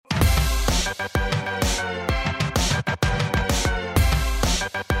Hey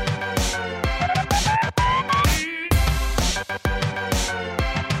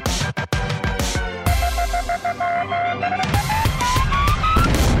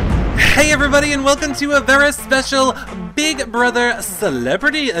everybody, and welcome to a very special Big Brother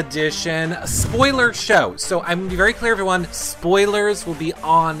Celebrity Edition spoiler show. So I'm going to be very clear, everyone, spoilers will be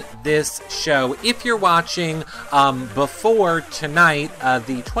on this show if you're watching before tonight,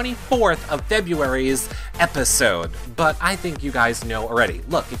 the 24th of February's episode. But I think you guys know already.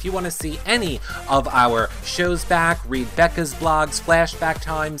 Look, if you want to see any of our shows back, read Becca's blogs, flashback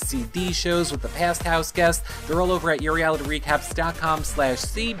time, see these shows with the past house guests, they're all over at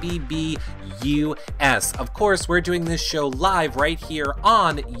yourrealityrecaps.com/CBBUS. Of course, we're doing this show live right here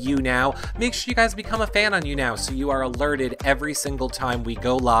on YouNow. Make sure you guys become a fan on YouNow so you are alerted every single time we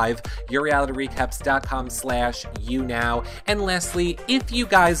go live. yourrealityrecaps.com/YouNow. And lastly, if you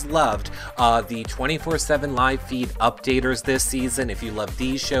guys loved the 24/7 live feed updaters this season, if you love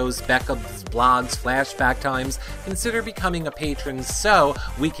these shows, Becca's blogs, flashback times, consider becoming a patron so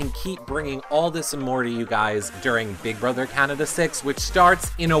we can keep bringing all this and more to you guys during Big Brother Canada 6, which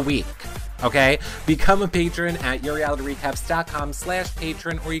starts in a week. Okay? Become a patron at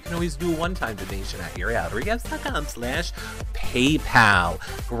yourrealityrecaps.com/patron, or you can always do a one-time donation at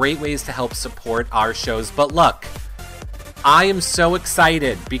yourrealityrecaps.com/PayPal. Great ways to help support our shows. But look, I am so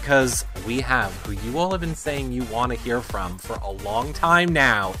excited because we have who you all have been saying you want to hear from for a long time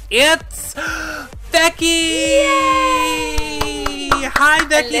now. It's Becky! Yay! Hi,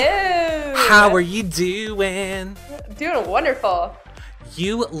 Becky. Hello. How are you doing? Doing wonderful.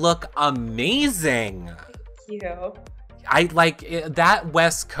 You look amazing. Thank you. I like it, that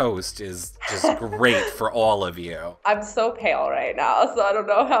West Coast is just great for all of you. I'm so pale right now, so I don't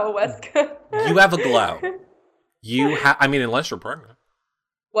know how West Coast. You have a glow. I mean, unless you're pregnant.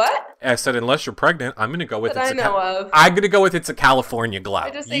 What? I said, unless you're pregnant, I'm going to go with I'm going to go with it's a California glow.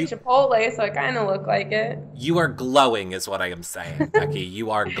 I just ate Chipotle, so I kind of look like it. You are glowing is what I am saying, Becky. You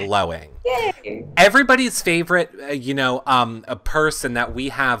are glowing. Yay. Everybody's favorite, a person that we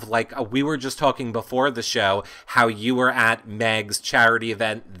have, we were just talking before the show, how you were at Meg's charity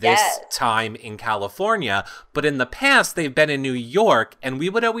event this time in California. But in the past, they've been in New York, and we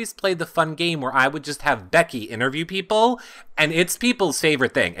would always play the fun game where I would just have Becky interview people, and it's people's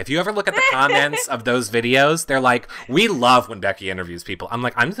favorite thing. If you ever look at the comments of those videos, they're like, we love when Becky interviews people. I'm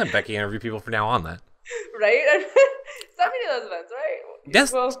like, I'm just going to Becky interview people from now on then. Right? Send me to those events, right?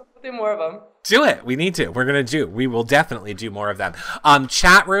 Yes. We'll do more of them. Do it. We need to. We will definitely do more of them.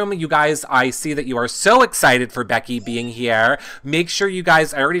 Chat room, you guys, I see that you are so excited for Becky being here. Make sure you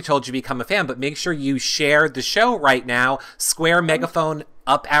guys, I already told you become a fan, but make sure you share the show right now. Square megaphone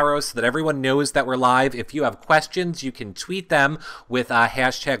up arrow so that everyone knows that we're live. If you have questions, you can tweet them with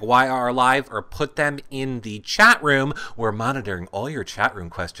hashtag YRLive or put them in the chat room. We're monitoring all your chat room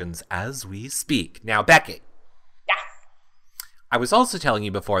questions as we speak. Now, Becky. I was also telling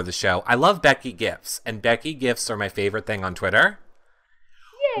you before the show, I love Becky GIFs, and Becky GIFs are my favorite thing on Twitter.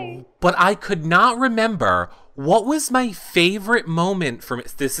 Yay. But I could not remember what was my favorite moment from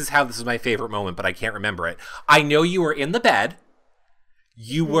this is my favorite moment, but I can't remember it. I know you were in the bed.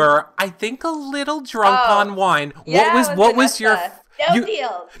 You were, I think, a little drunk on wine. Yeah, what was your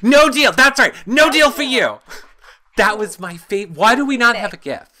deal? No deal. That's right. No deal for you. That was my favorite. Why do we not have a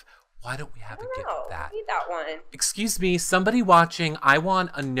GIF? Why don't we have a GIF of that? I need that one. Excuse me, somebody watching, I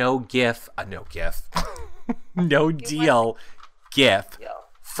want a no GIF no deal GIF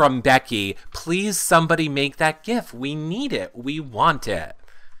from Becky. Please, somebody make that GIF. We need it. We want it.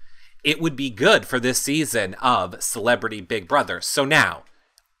 It would be good for this season of Celebrity Big Brother. So now,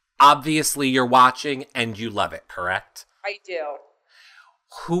 obviously you're watching and you love it, correct? I do.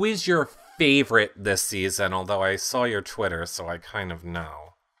 Who is your favorite this season? Although I saw your Twitter, so I kind of know.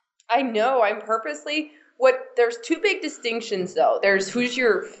 I know. There's two big distinctions, though. There's who's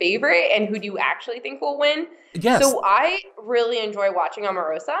your favorite and who do you actually think will win. Yes. So I really enjoy watching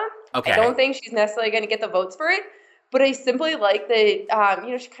Omarosa. Okay. I don't think she's necessarily going to get the votes for it, but I simply like that,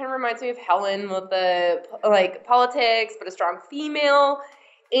 she kind of reminds me of Helen with the, politics, but a strong female.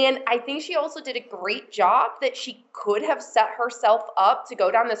 And I think she also did a great job that she could have set herself up to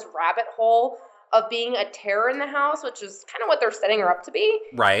go down this rabbit hole of being a terror in the house, which is kind of what they're setting her up to be.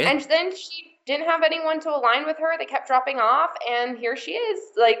 Right. And then she didn't have anyone to align with her. They kept dropping off, and here she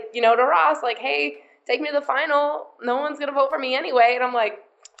is, to Ross, hey, take me to the final. No one's going to vote for me anyway. And I'm like,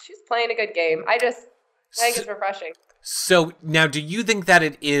 she's playing a good game. I think it's refreshing. So now, do you think that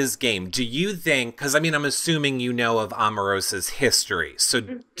it is game? Do you think, because I mean, I'm assuming you know of Omarosa's history. So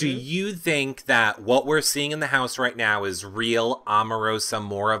do you think that what we're seeing in the house right now is real Omarosa,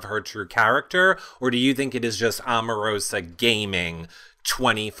 more of her true character? Or do you think it is just Omarosa gaming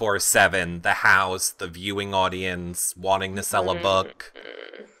 24/7, the house, the viewing audience, wanting to sell a book?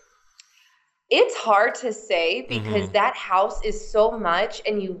 It's hard to say because that house is so much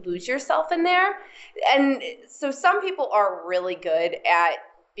and you lose yourself in there. And so some people are really good at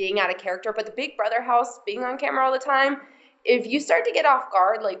being out of character, but the Big Brother house, being on camera all the time, if you start to get off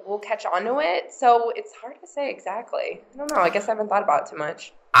guard, like we'll catch on to it. So it's hard to say exactly. I don't know. I guess I haven't thought about it too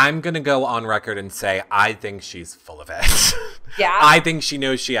much. I'm going to go on record and say I think she's full of it. Yeah. I think she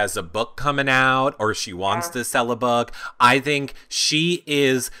knows she has a book coming out or she wants to sell a book. I think she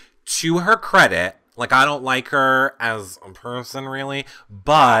is... To her credit, like I don't like her as a person really,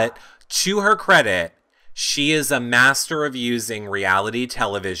 but to her credit, she is a master of using reality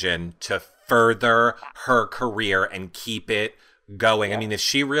television to further her career and keep it going. Yeah. I mean, if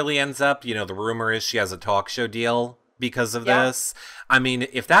she really ends up, the rumor is she has a talk show deal because of this. I mean,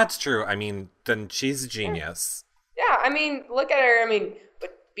 if that's true, I mean, then she's a genius. Yeah, I mean, look at her. I mean,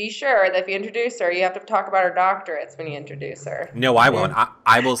 but be sure that if you introduce her, you have to talk about her doctorates when you introduce her. No, I won't.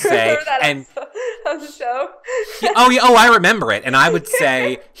 I will say, and on the show. I remember it, and I would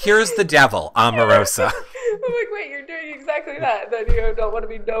say, "Here's the devil, Omarosa." I'm like, wait, you're doing exactly that. Then you don't want to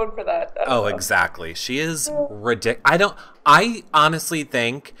be known for that. Oh, exactly. She is ridiculous. I honestly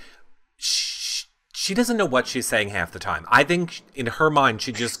think she doesn't know what she's saying half the time. I think in her mind,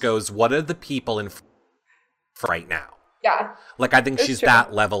 she just goes, "What are the people in right now?" Yeah. Like, I think she's true.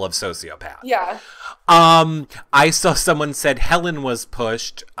 That level of sociopath. Yeah. I saw someone said Helen was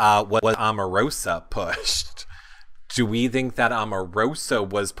pushed. Was Omarosa pushed? Do we think that Omarosa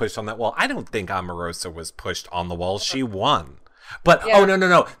was pushed on that wall? I don't think Omarosa was pushed on the wall. She won. But, oh,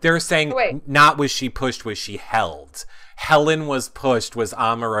 no. They're saying not was she pushed, was she held. Helen was pushed, was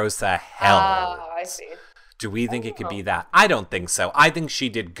Omarosa held. Oh, I see. Do we think it could be that? I don't think so. I think she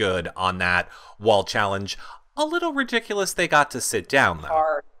did good on that wall challenge. A little ridiculous they got to sit down, though.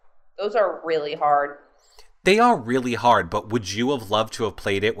 Hard. Those are really hard. They are really hard, but would you have loved to have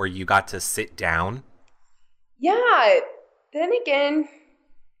played it where you got to sit down? Yeah. Then again,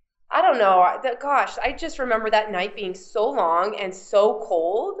 I don't know. Gosh, I just remember that night being so long and so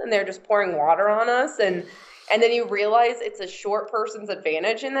cold, and they're just pouring water on us, and then you realize it's a short person's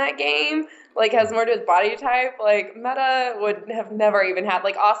advantage in that game. Like, has more to his body type. Like, Meta would have never even had,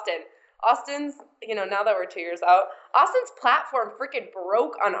 like, Austin's, now that we're 2 years out, Austin's platform freaking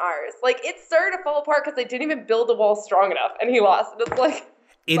broke on ours. Like, it started to fall apart because they didn't even build the wall strong enough, and he lost. And it's like,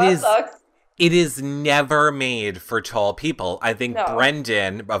 sucks. It is never made for tall people. I think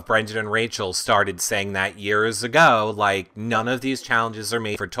Brendan and Rachel started saying that years ago. Like, none of these challenges are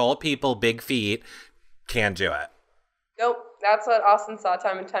made for tall people, big feet. Can't do it. Nope. That's what Austin saw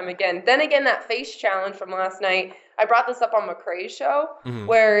time and time again. Then again, that face challenge from last night, I brought this up on McCrae's show,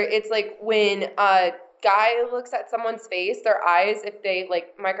 where it's like when a guy looks at someone's face, their eyes, if they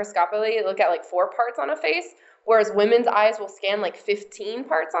like microscopically look at like 4 parts on a face, whereas women's eyes will scan like 15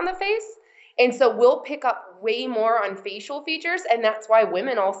 parts on the face. And so we'll pick up way more on facial features, and that's why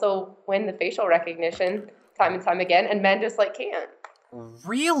women also win the facial recognition time and time again, and men just like can't.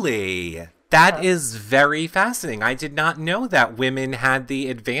 Really? That is very fascinating. I did not know that women had the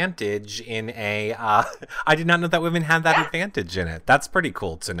advantage in a... I did not know that women had that advantage in it. That's pretty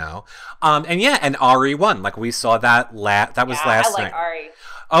cool to know. And Ari won. Like, we saw that that was last night. I like Ari.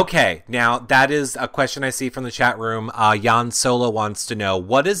 Okay, now that is a question I see from the chat room. Jan Solo wants to know,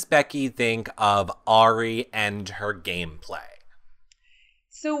 what does Becky think of Ari and her gameplay?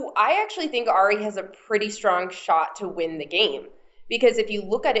 So I actually think Ari has a pretty strong shot to win the game. Because if you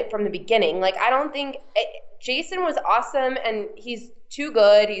look at it from the beginning, like, I don't think Jason was awesome and he's too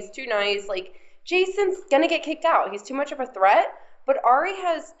good. He's too nice. Like, Jason's going to get kicked out. He's too much of a threat. But Ari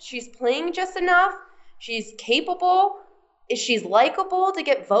she's playing just enough. She's capable. She's likable to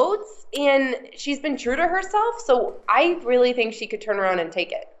get votes. And she's been true to herself. So I really think she could turn around and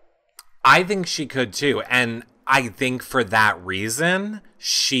take it. I think she could too. And I think for that reason,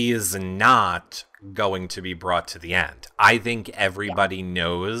 she is not going to be brought to the end. I think everybody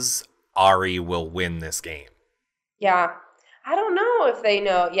knows Ari will win this game. Yeah. I don't know if they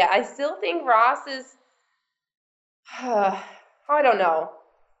know. Yeah, I still think Ross is... I don't know.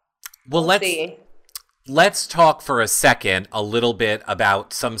 Well, let's see. Let's talk for a second a little bit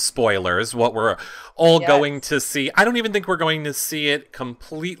about some spoilers, what we're all going to see. I don't even think we're going to see it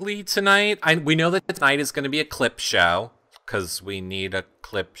completely tonight. We know that tonight is going to be a clip show, because we need a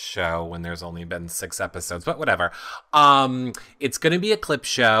clip show when there's only been 6 episodes, but whatever. It's going to be a clip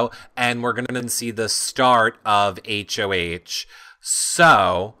show, and we're going to see the start of HOH.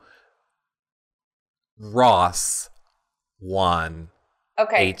 So, Ross won.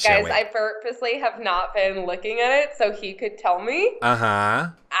 Okay, HOH. guys, I purposely have not been looking at it so he could tell me. Uh-huh.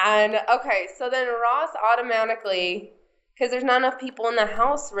 And, okay, so then Ross automatically, because there's not enough people in the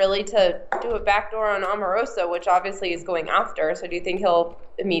house really to do a backdoor on Omarosa, which obviously is going after. So do you think he'll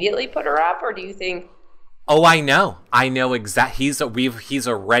immediately put her up, or do you think... Oh, I know exactly. He's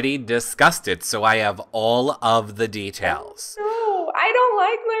already discussed it, so I have all of the details. No, I don't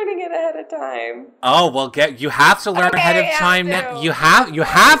like learning it ahead of time. Oh, well, you have to learn ahead of time now. You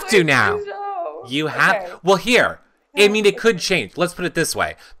have to now. You have. Okay. Well, here. I mean, it could change. Let's put it this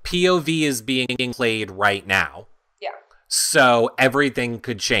way: POV is being played right now. Yeah. So everything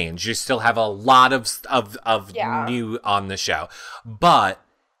could change. You still have a lot of new on the show, but.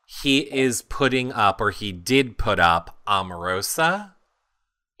 He is putting up, or he did put up, Omarosa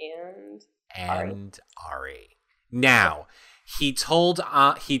and Ari. Now, he told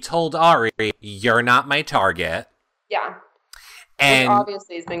Ari, "You're not my target." Yeah. And which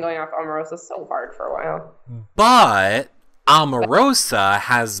obviously has been going off Omarosa so hard for a while. But Omarosa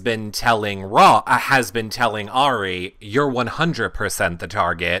has been telling Ari, "You're 100% the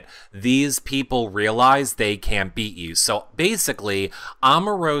target. These people realize they can't beat you." So basically,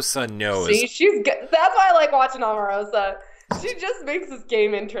 Omarosa knows. See, she's good. That's why I like watching Omarosa. She just makes this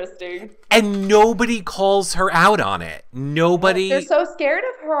game interesting. And nobody calls her out on it. Nobody. They're so scared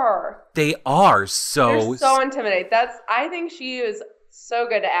of her. They are They're so intimidated. I think she is so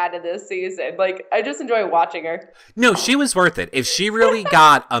good to add to this season. Like, I just enjoy watching her. No, she was worth it. If she really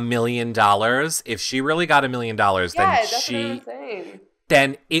got $1 million,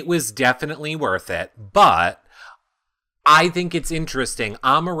 then it was definitely worth it. But I think it's interesting.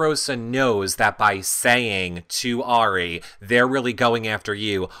 Omarosa knows that by saying to Ari, "They're really going after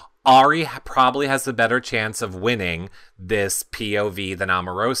you," Ari probably has a better chance of winning this POV than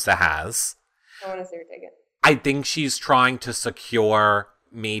Omarosa has. I want to see her take it. I think she's trying to secure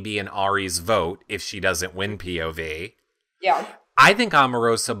maybe an Ari's vote if she doesn't win POV. Yeah. I think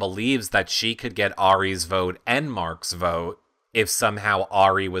Omarosa believes that she could get Ari's vote and Mark's vote if somehow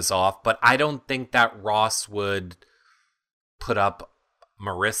Ari was off, but I don't think that Ross would put up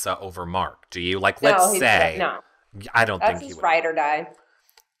Marissa over Mark. Do you? Like, let's say. No. I don't think he would. That's his ride or die.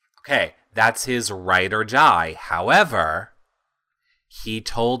 Okay, that's his ride or die. However, he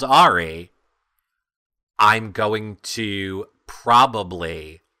told Ari, "I'm going to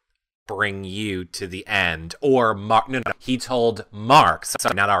probably bring you to the end." Or Mark. No. He told Mark.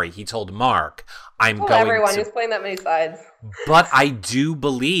 Sorry, not Ari. He told Mark, "I'm going everyone to." who's playing that many sides. But I do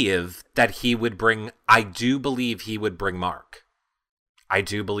believe that he would bring. I do believe he would bring Mark. I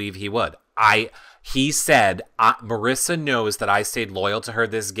do believe he would. He said, "Marissa knows that I stayed loyal to her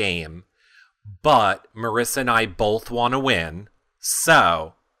this game, but Marissa and I both want to win.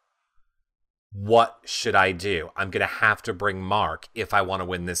 So what should I do? I'm going to have to bring Mark if I want to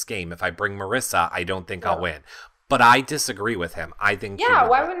win this game. If I bring Marissa, I don't think I'll win." But I disagree with him. I think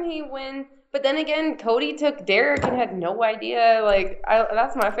why wouldn't he win? But then again, Cody took Derek and had no idea. Like,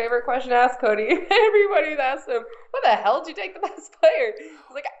 that's my favorite question to ask Cody. Everybody's asked him, "What the hell did you take the best player?"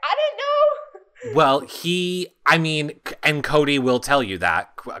 He's like, "I didn't know." Well, and Cody will tell you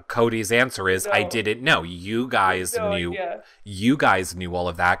that. Cody's answer is, "I didn't know." You guys knew. Yeah. You guys knew all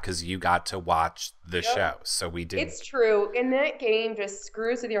of that because you got to watch the show. So we didn't. It's true. And that game just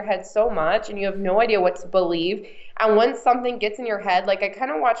screws with your head so much, and you have no idea what to believe. And once something gets in your head, like, I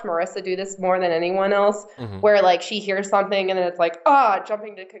kind of watch Marissa do this more than anyone else, where, like, she hears something and then it's like,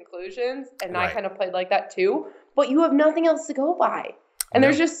 jumping to conclusions. And I kind of played like that too. But you have nothing else to go by. And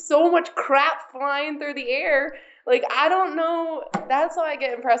there's just so much crap flying through the air. Like, I don't know. That's why I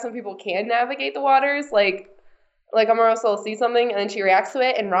get impressed when people can navigate the waters. Like Omarosa will see something and then she reacts to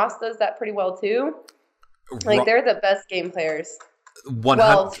it. And Ross does that pretty well too. Like, they're the best game players. 100.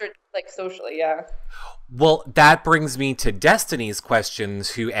 Well, like, socially, yeah. Well, that brings me to Destiny's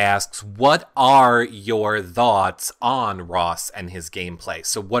questions, who asks, "What are your thoughts on Ross and his gameplay?"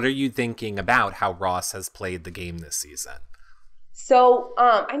 So what are you thinking about how Ross has played the game this season? So,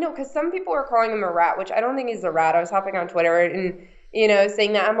 I know, because some people are calling him a rat, which I don't think he's a rat. I was hopping on Twitter and,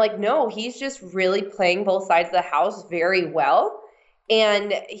 saying that. I'm like, no, he's just really playing both sides of the house very well.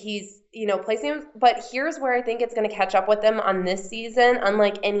 And he's, placing him. But here's where I think it's going to catch up with them on this season,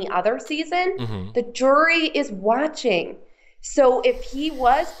 unlike any other season. Mm-hmm. The jury is watching. So if he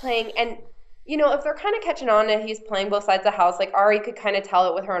was playing, and, if they're kind of catching on and he's playing both sides of the house, like Ari could kind of tell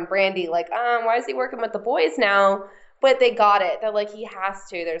it with her and Brandy, like, why is he working with the boys now? But they got it. They're like, he has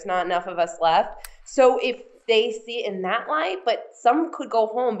to. There's not enough of us left. So if they see it in that light, but some could go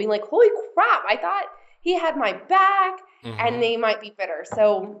home being like, holy crap, I thought he had my back, and they might be bitter.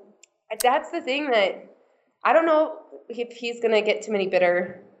 So that's the thing that I don't know if he's going to get too many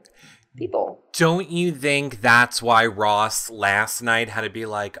bitter people. Don't you think that's why Ross last night had to be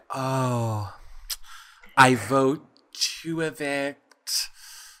like, oh, I vote to evict.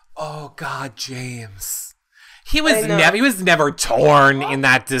 Oh, God, James. He was never torn in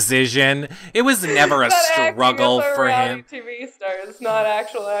that decision. It was never a struggle for him. TV stars, not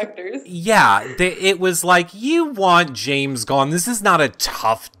actual actors. Yeah, it was like, you want James gone. This is not a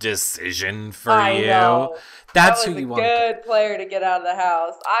tough decision for you. Know. That's who you want. Good player to get out of the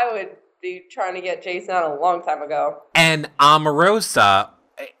house. I would be trying to get Jason out a long time ago. And Omarosa,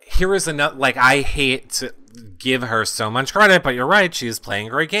 here is another. Like, I hate to give her so much credit, but you're right. She's playing a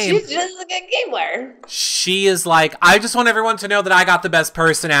great game. She's just a good game player. She is like, I just want everyone to know that I got the best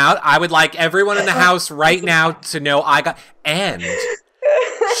person out. I would like everyone in the house right now to know I got. And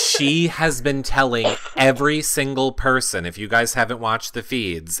she has been telling every single person, if you guys haven't watched the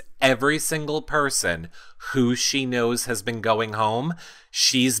feeds, every single person who she knows has been going home,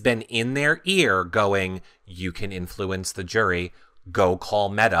 she's been in their ear going, you can influence the jury. Go call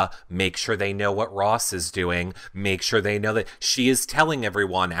Meta, make sure they know what Ross is doing, make sure they know that she is telling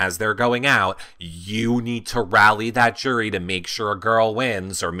everyone as they're going out, you need to rally that jury to make sure a girl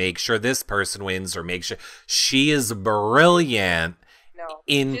wins, or make sure this person wins, or make sure. She is brilliant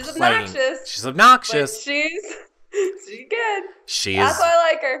she's obnoxious. She's obnoxious. But she's good. That's why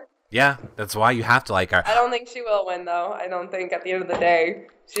I like her. Yeah, that's why you have to like her. I don't think she will win, though. I don't think at the end of the day,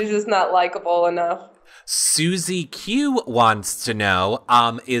 she's just not likable enough. Susie Q wants to know,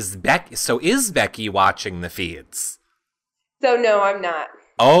 is Becky watching the feeds? So no, I'm not.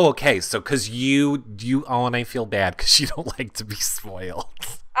 Oh, okay. So because you and I feel bad because you don't like to be spoiled.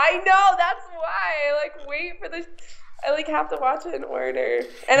 I know, that's why. I wait for the. I have to watch it in order,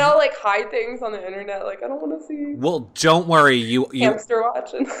 and I'll hide things on the internet. I don't want to see. Well, don't worry. You hamster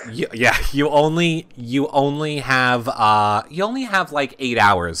watching. You only have 8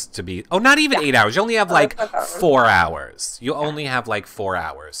 hours to be. Oh, not even 8 hours. You only have 4 hours. You only have 4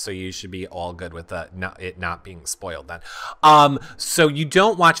 hours, so you should be all good with it not being spoiled then. So you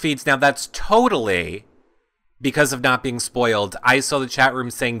don't watch feeds now. That's totally because of not being spoiled. I saw the chat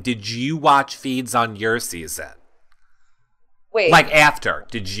room saying, "Did you watch feeds on your season?" Wait.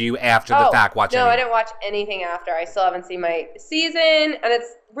 Did you after the fact watch No, I didn't watch anything after. I still haven't seen my season, and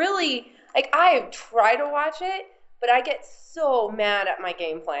it's really, I tried to watch it, but I get so mad at my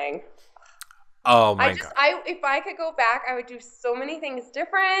game playing. Oh my God. If I could go back, I would do so many things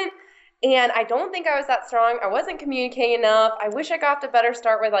different, and I don't think I was that strong. I wasn't communicating enough. I wish I got to better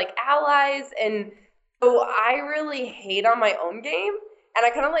start with, allies, and so I really hate on my own game. And I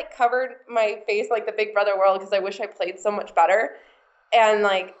kind of covered my face the Big Brother world because I wish I played so much better. And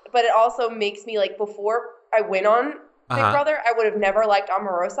but it also makes me before I went on Big Brother, I would have never liked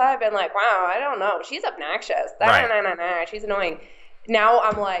Omarosa. I've been wow, I don't know. She's obnoxious. Right. She's annoying. Now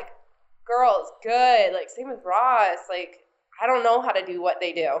I'm girl's good. Same with Ross. I don't know how to do what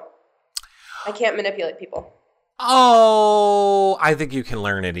they do. I can't manipulate people. Oh, I think you can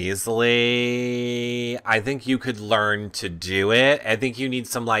learn it easily. I think you could learn to do it. I think you need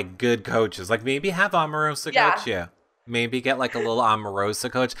some good coaches. Maybe have Omarosa coach you. Maybe get a little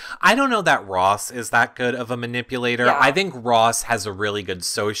Omarosa coach. I don't know that Ross is that good of a manipulator. Yeah. I think Ross has a really good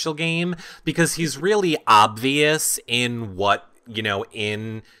social game because he's really obvious in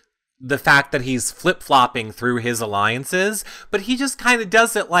in the fact that he's flip-flopping through his alliances, but he just kind of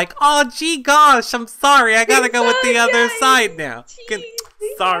does it oh, gee gosh, I'm sorry, I gotta go with the other side now.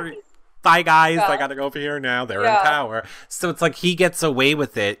 Sorry. Bye, guys. Yeah. I gotta go over here now. They're in power. So it's he gets away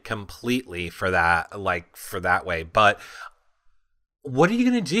with it completely for that, for that way. But what are you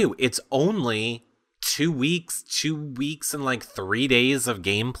gonna do? It's only 2 weeks and 3 days of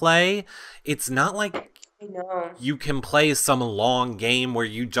gameplay. It's not I know. You can play some long game where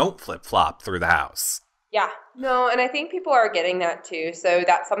you don't flip-flop through the house. Yeah. No, and I think people are getting that too. So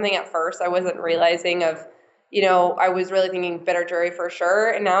that's something at first I wasn't realizing of, I was really thinking better jury for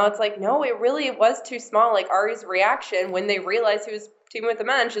sure. And now it's no, it really was too small. Ari's reaction when they realized he was teaming with the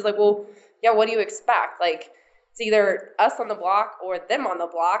men, she's well, yeah, what do you expect? It's either us on the block or them on the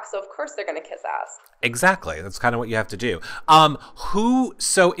block. So of course they're going to kiss ass. Exactly. That's kind of what you have to do.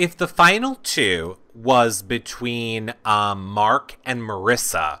 So if the final two was between Mark and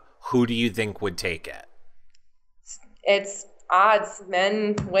Marissa, who do you think would take it? It's odds.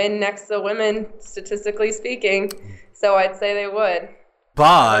 Men win next to women, statistically speaking. So I'd say they would.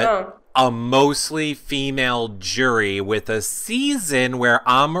 But a mostly female jury with a season where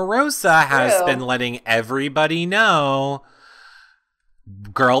Omarosa has been letting everybody know,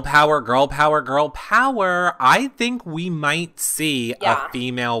 girl power, girl power, girl power. I think we might see a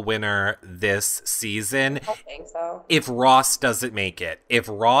female winner this season. I think so. If Ross doesn't make it. If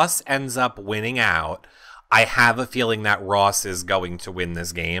Ross ends up winning out, I have a feeling that Ross is going to win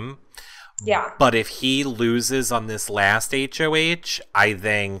this game. Yeah. But if he loses on this last HOH, I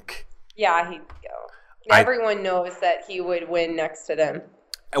think... Yeah, he'd go. Everyone knows that he would win next to them.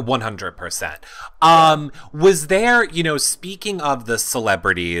 100%. Was there, speaking of the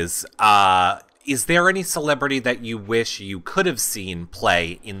celebrities, is there any celebrity that you wish you could have seen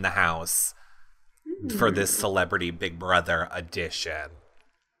play in the house for this Celebrity Big Brother edition?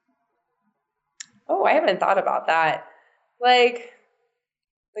 Oh, I haven't thought about that. Like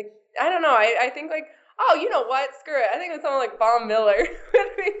I don't know. I think oh, you know what? Screw it. I think with someone like Von Miller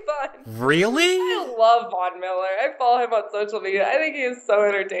would be fun. Really? I love Von Miller. I follow him on social media. I think he is so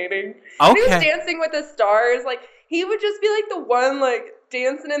entertaining. Okay. When he was Dancing with the Stars, he would just be the one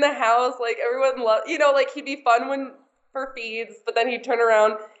dancing in the house. Everyone he'd be fun for feeds, but then he'd turn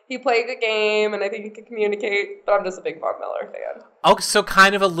around, he'd play a game, and I think he could communicate. But I'm just a big Von Miller fan. Oh, so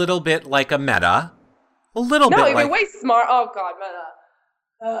kind of a little bit like a Meta. A little bit. No, he'd be way smart. Oh God, Meta.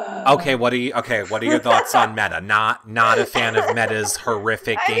 Okay, what are your thoughts on Meta? Not a fan of Meta's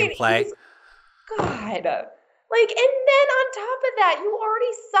horrific gameplay. God. And then on top of that, you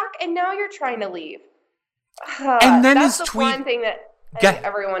already suck and now you're trying to leave. And then that's his the tweet, one thing that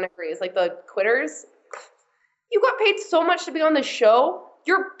everyone agrees. The quitters, you got paid so much to be on the show.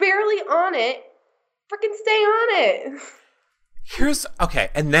 You're barely on it. Freaking stay on it.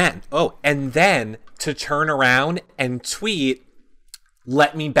 And then to turn around and tweet,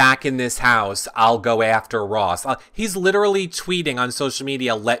 "Let me back in this house. I'll go after Ross." He's literally tweeting on social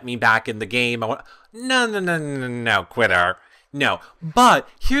media, "Let me back in the game." No, quitter. No. But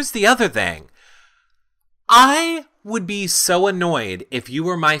here's the other thing. I would be so annoyed if you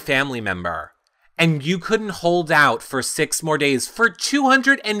were my family member and you couldn't hold out for 6 more days for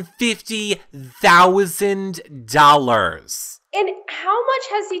 $250,000. And how much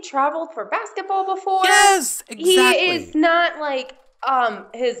has he traveled for basketball before? Yes, exactly. He is not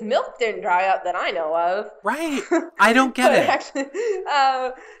his milk didn't dry up that I know of. Right. I don't get it. Actually,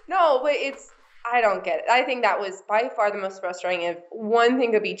 no, but I don't get it. I think that was by far the most frustrating. If one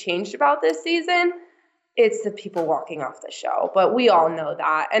thing could be changed about this season, it's the people walking off the show. But we all know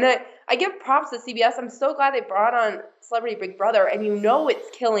that. And I give props to CBS. I'm so glad they brought on Celebrity Big Brother, and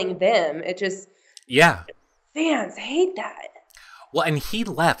it's killing them. It just... Yeah. Fans hate that. Well, and he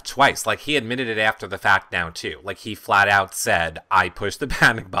left twice. He admitted it after the fact now, too. He flat out said, "I pushed the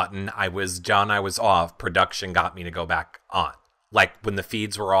panic button. I was done. I was off. Production got me to go back on." When the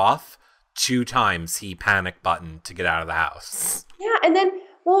feeds were off, 2 times he panic buttoned to get out of the house. Yeah, and then,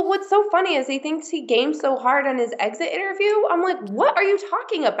 what's so funny is he thinks he gamed so hard on his exit interview. I'm like, what are you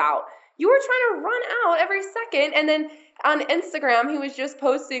talking about? You were trying to run out every second, and then on Instagram, he was just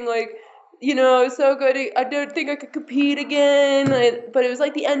posting, so good. I don't think I could compete again. But it was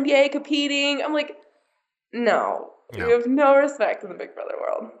the NBA competing. I'm like, no. You have no respect in the Big Brother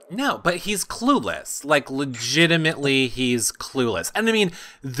world. No, but he's clueless. Legitimately, he's clueless. And I mean,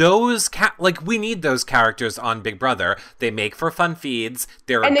 those we need those characters on Big Brother. They make for fun feeds.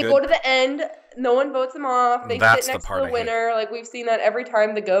 They go to the end. No one votes them off. They sit next to the winner. We've seen that every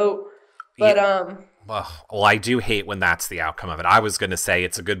time the GOAT. But Well, I do hate when that's the outcome of it. I was going to say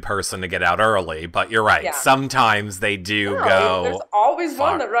it's a good person to get out early, but you're right. Yeah. Sometimes they do go. There's always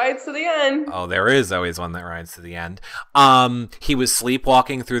one that rides to the end. Oh, there is always one that rides to the end. He was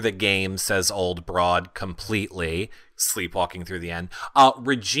sleepwalking through the game, says Old Broad, completely. Sleepwalking through the end.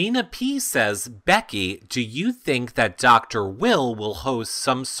 Regina P says, "Becky, do you think that Dr. Will host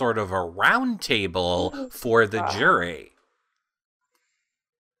some sort of a roundtable for the jury?"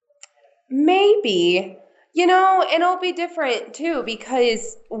 Maybe, and it'll be different too,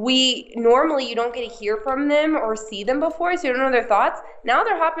 because you don't get to hear from them or see them before, so you don't know their thoughts. Now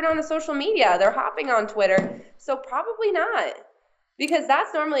they're hopping on the social media, they're hopping on Twitter, so probably not, because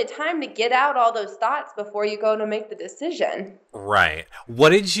that's normally a time to get out all those thoughts before you go to make the decision. Right.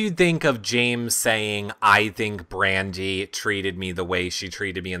 What did you think of James saying, "I think Brandy treated me the way she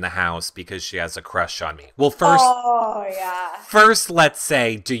treated me in the house because she has a crush on me"? Well, first, let's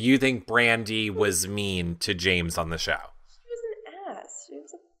say, do you think Brandy was mean to James on the show? She was an ass. She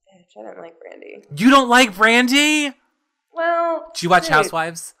was a bitch. I don't like Brandy. You don't like Brandy? Well, do you watch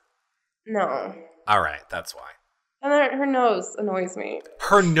Housewives? No. All right, that's why. And then her nose annoys me.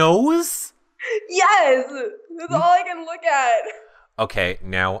 Her nose? Yes! That's all I can look at. Okay,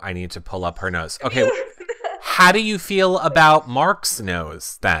 now I need to pull up her nose. Okay, how do you feel about Mark's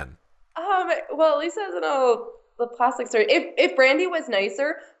nose then? Well, at least it doesn't know the plastic surgery. If Brandy was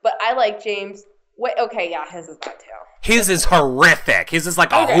nicer, but I like James. Wait, okay, yeah, his is bad too. His is horrific. His is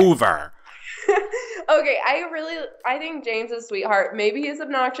like a Hoover. Okay, I think James is a sweetheart. Maybe he's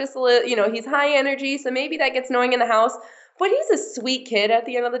obnoxious, he's high energy, so maybe that gets annoying in the house. But he's a sweet kid at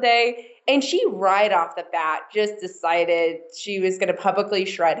the end of the day. And she, right off the bat, just decided she was going to publicly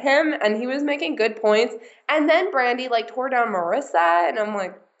shred him. And he was making good points. And then Brandy, tore down Marissa. And I'm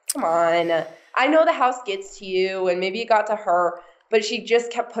like, come on. I know the house gets to you, and maybe it got to her. But she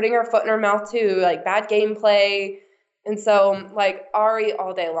just kept putting her foot in her mouth, too. Bad gameplay. And so, Ari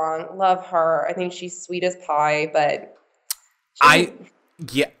all day long. Love her. I think she's sweet as pie. But I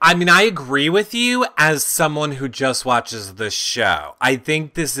agree with you as someone who just watches the show. I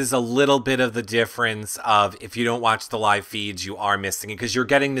think this is a little bit of the difference of if you don't watch the live feeds, you are missing it because you're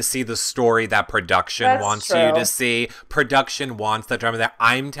getting to see the story that production wants you to see. Production wants that drama that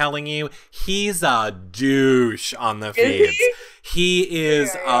I'm telling you, he's a douche on the feeds. He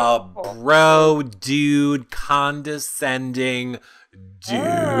is a bro, dude, condescending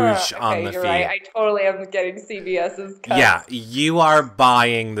douche on the feed. Right. I totally am getting CBS's cut. Yeah, you are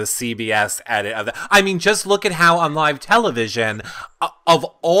buying the CBS edit of that. Just look at how on live television, of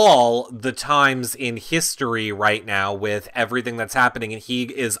all the times in history right now with everything that's happening, and he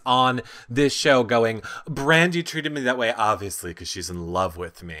is on this show going, Brandy treated me that way, obviously, because she's in love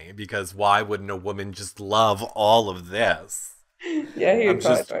with me. Because why wouldn't a woman just love all of this? Yeah, he would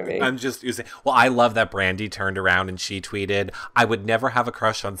probably by me. I'm just using. Well, I love that Brandy turned around and she tweeted, I would never have a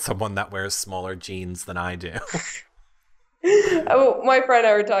crush on someone that wears smaller jeans than I do. My friend and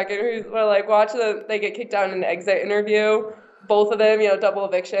I were talking. We're watch them. They get kicked out in an exit interview. Both of them, double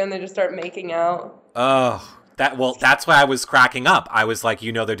eviction. They just start making out. Oh, that's why I was cracking up. I was like,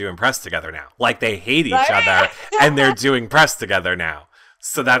 they're doing press together now. They hate each other and they're doing press together now.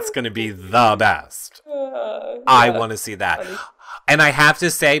 So that's going to be the best. I want to see that. Funny. And I have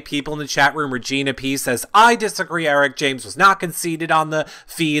to say, people in the chat room, Regina P says, I disagree, Eric. James was not conceited on the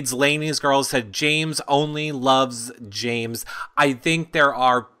feeds. Laney's girl said, James only loves James. I think there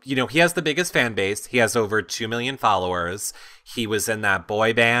are, he has the biggest fan base. He has over 2 million followers. He was in that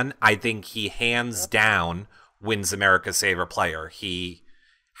boy band. I think he hands down wins America's favorite player. He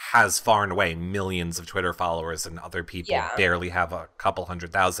has far and away millions of Twitter followers and other people barely have a couple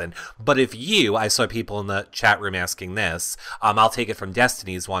 100,000. But if I saw people in the chat room asking this, I'll take it from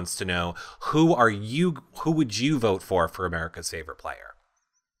Destiny's wants to know, who would you vote for America's favorite player?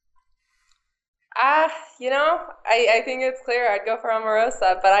 I think it's clear I'd go for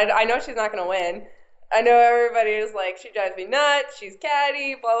Omarosa, but I know she's not going to win. I know everybody is she drives me nuts, she's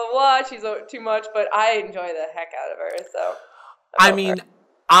catty, blah, blah, blah, she's too much, but I enjoy the heck out of her, so.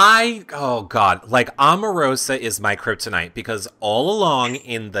 Oh God, Omarosa is my kryptonite because all along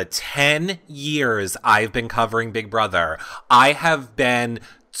in the 10 years I've been covering Big Brother, I have been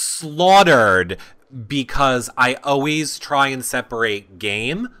slaughtered because I always try and separate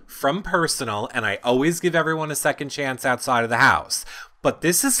game from personal and I always give everyone a second chance outside of the house. But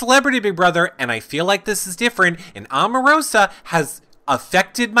this is Celebrity Big Brother and I feel like this is different, and Omarosa has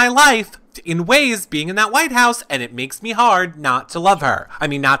affected my life in ways being in that White House, and it makes me hard not to love her.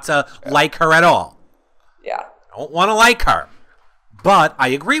 Not to like her at all. Yeah. I don't want to like her. But I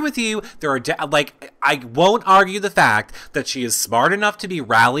agree with you. There are, I won't argue the fact that she is smart enough to be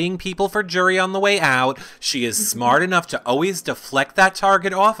rallying people for jury on the way out. She is smart enough to always deflect that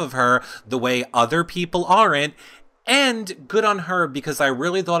target off of her the way other people aren't. And good on her, because I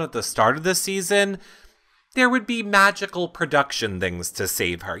really thought at the start of this season there would be magical production things to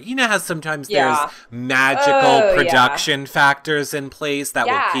save her. You know how sometimes there's magical production factors in place that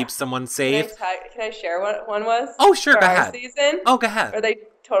will keep someone safe? Can I share what one was? Oh, sure, go ahead. Season? Oh, go ahead. Where they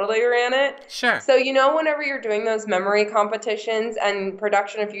totally ran it? Sure. So, whenever you're doing those memory competitions and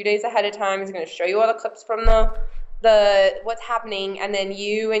production a few days ahead of time is going to show you all the clips from the what's happening, and then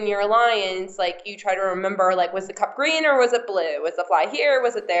you and your alliance, you try to remember, was the cup green or was it blue? Was the fly here?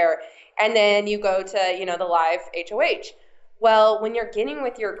 Was it there? And then you go to, the live HOH. Well, when you're getting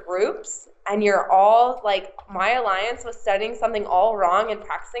with your groups and you're all, my alliance was studying something all wrong and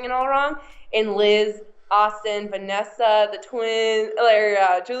practicing it all wrong, and Liz, Austin, Vanessa, the twins,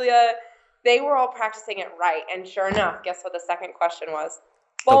 Julia, they were all practicing it right. And sure enough, guess what the second question was?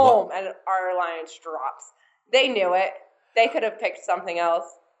 Boom, and our alliance drops. They knew it. They could have picked something else.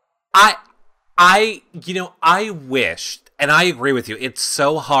 I wished, and I agree with you, it's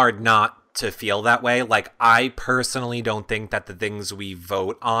so hard not to feel that way. I personally don't think that the things we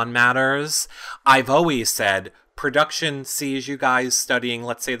vote on matters. I've always said production sees you guys studying,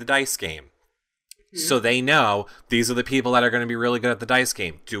 let's say, the dice game. So they know these are the people that are going to be really good at the dice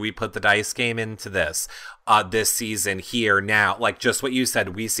game. Do we put the dice game into this season here now? Like just what you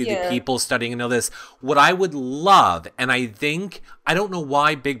said, we see the people studying and know this. What I would love, and I don't know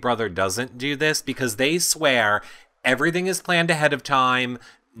why Big Brother doesn't do this, because they swear everything is planned ahead of time.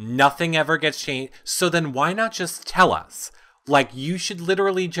 Nothing ever gets changed. So then why not just tell us? Like, you should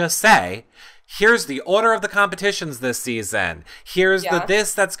literally just say, here's the order of the competitions this season. Here's the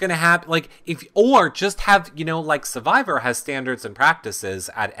this that's going to happen. Like, or just have, like Survivor has standards and practices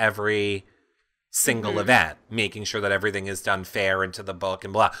at every single event, making sure that everything is done fair and to the book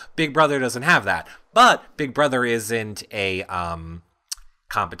and blah. Big Brother doesn't have that. But Big Brother isn't a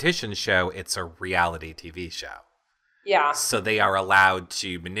competition show. It's a reality TV show. Yeah. So they are allowed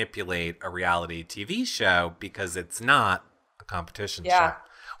to manipulate a reality TV show because it's not a competition show.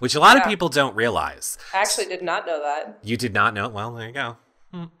 Which a lot of people don't realize. I actually did not know that. You did not know? Well, there you go.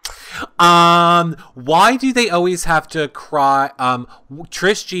 Why do they always have to cry?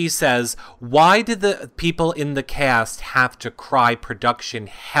 Trish G says, why did the people in the cast have to cry production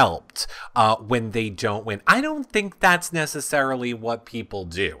helped when they don't win? I don't think that's necessarily what people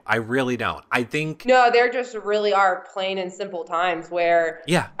do. I really don't. I think... No, there just really are plain and simple times where,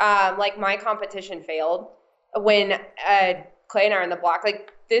 like my competition failed when Clay and I are in the block.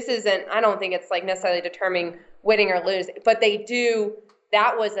 Like, this isn't, I don't think it's like necessarily determining winning or losing, but they do.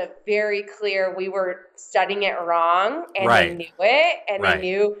 That was a very clear, we were studying it wrong and they knew it and they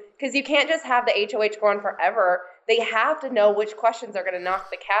knew, because you can't just have the HOH going forever. They have to know which questions are going to knock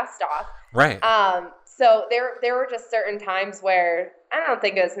the cast off. Right. So there were just certain times where I don't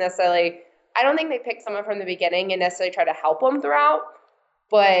think they picked someone from the beginning and necessarily try to help them throughout,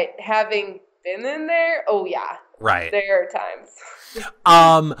 but having been in there, right. There are times.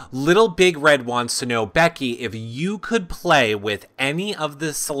 Little Big Red wants to know, Becky, if you could play with any of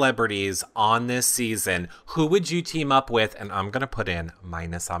the celebrities on this season, who would you team up with? And I'm going to put in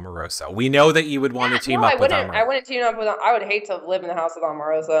minus Omarosa. We know that you would want to team up with Omarosa. I wouldn't team up with I would hate to live in the house with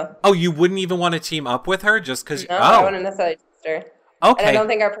Omarosa. Oh, you wouldn't even want to team up with her just because? No, I wouldn't necessarily trust her. Okay. And I don't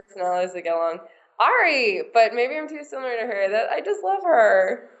think our personalities would get along. Ari, but maybe I'm too similar to her. That I just love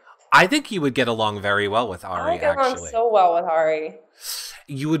her. I think you would get along very well with Ari, I get along so well with Ari.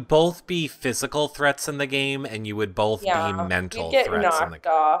 You would both be physical threats in the game, and you would both be mental threats in the game. You'd get knocked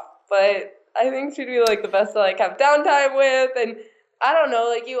off, but I think she'd be like the best to like have downtime with, and I don't know,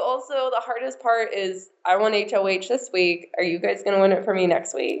 like you also, the hardest part is I won HOH this week. Are you guys going to win it for me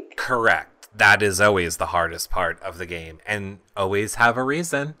next week? Correct. That is always the hardest part of the game, and always have a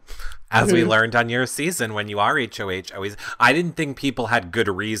reason. As we learned on your season when you are HOH, I didn't think people had good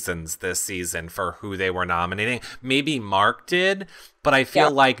reasons this season for who they were nominating. Maybe Mark did, but I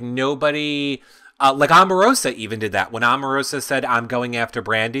feel like nobody... like Omarosa even did that. When Omarosa said, I'm going after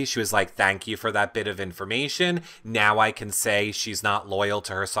Brandy, she was like, thank you for that bit of information. Now I can say she's not loyal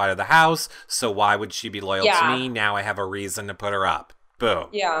to her side of the house, so why would she be loyal to me? Now I have a reason to put her up. Boom.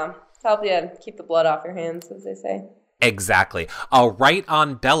 Yeah. Help you keep the blood off your hands, as they say. Exactly. Right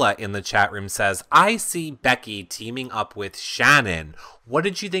on Bella in the chat room says, I see Becky teaming up with Shannon. What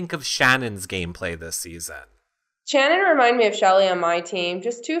did you think of Shannon's gameplay this season? Shannon reminded me of Shelly on my team.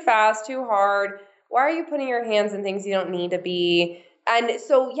 Just too fast, too hard. Why are you putting your hands in things you don't need to be? And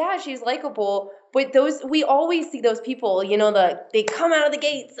so, she's likable. But we always see those people, they come out of the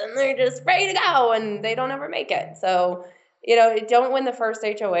gates and they're just ready to go and they don't ever make it. So... don't win the first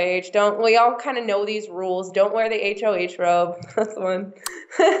HOH. We all kind of know these rules. Don't wear the HOH robe. That's the one.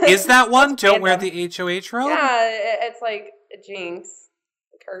 Is that one? Don't wear the HOH robe? Yeah, it's like a jinx,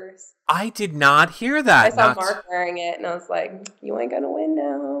 a curse. I did not hear that. I saw Mark wearing it, and I was like, you ain't gonna win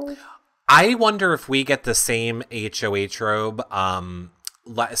now. I wonder if we get the same HOH robe.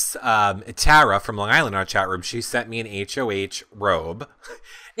 Tara from Long Island, our chat room, she sent me an HOH robe,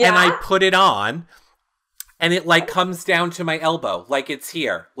 and I put it on. And it, comes down to my elbow. Like, it's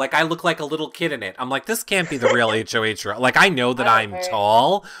here. Like, I look like a little kid in it. I'm like, this can't be the real HOH robe. Like, I know that I'm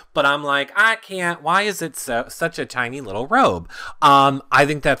tall, but I'm like, I can't. Why is it such a tiny little robe? I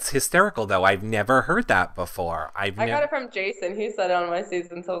think that's hysterical, though. I've never heard that before. I got it from Jason. He said it on my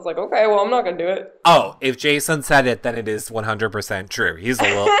season, so I was like, okay, well, I'm not going to do it. Oh, if Jason said it, then it is 100% true.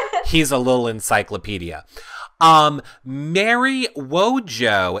 He's a little encyclopedia. Mary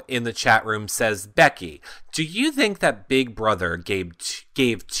Wojo in the chat room says, Becky, do you think that Big Brother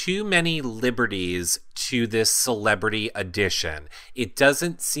gave too many liberties to this celebrity edition? It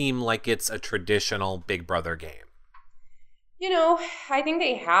doesn't seem like it's a traditional Big Brother game. I think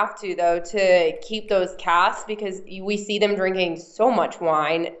they have to, though, to keep those casts because we see them drinking so much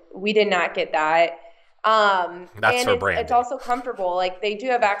wine. We did not get that. That's And for it's also comfortable. Like they do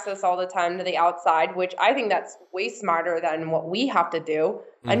have access all the time to the outside, which I think that's way smarter than what we have to do.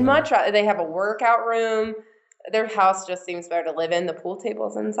 I'd much rather they have a workout room. Their house just seems better to live in. The pool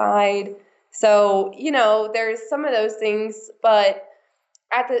table's inside. So, there's some of those things, but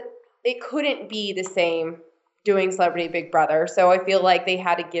it couldn't be the same doing Celebrity Big Brother. So I feel like they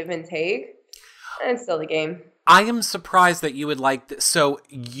had to give and take. And it's still the game. I am surprised that you would like this. So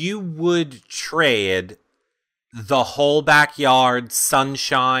you would trade the whole backyard,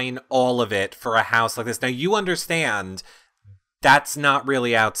 sunshine, all of it for a house like this. Now you understand that's not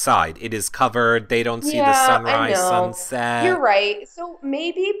really outside. It is covered. They don't see the sunrise, sunset. You're right. So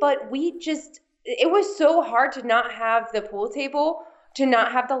maybe, but it was so hard to not have the pool table, to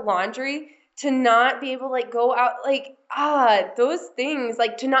not have the laundry, to not be able to like go out, like, those things,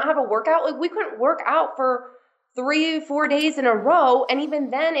 like to not have a workout. Like we couldn't work out for 3-4 days in a row. And even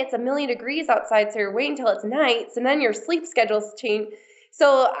then it's 1,000,000 degrees outside. So you're waiting until it's night. So then your sleep schedules change.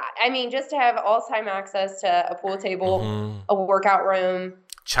 So, I mean, just to have all-time access to a pool table, a workout room,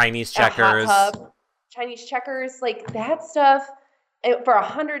 Chinese checkers, a hot tub, Chinese checkers, like that stuff for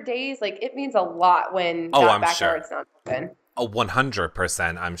 100 days, like it means a lot when that backyard's not open.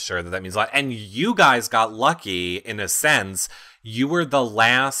 100%, I'm sure that means a lot. And you guys got lucky in a sense. You were the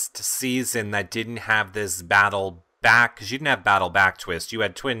last season that didn't have this battle back, because you didn't have battle back twist. You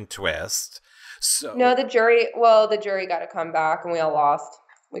had twin twist. So no, the jury got to come back and we all lost.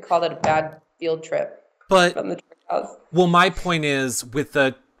 We called it a bad field trip from the jury house. Well, my point is with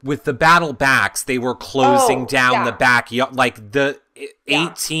the battle backs, they were closing down the backyard. Like the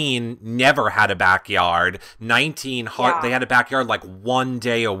 18 never had a backyard. 19 they had a backyard like 1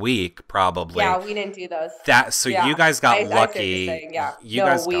 day a week, probably. Yeah, we didn't do those. You guys got lucky. You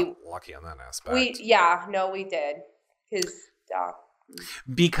guys got lucky on that aspect. We did.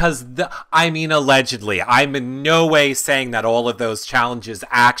 Because allegedly, I'm in no way saying that all of those challenges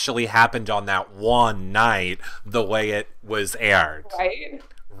actually happened on that one night the way it was aired.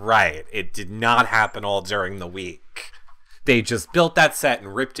 Right. It did not happen all during the week. They just built that set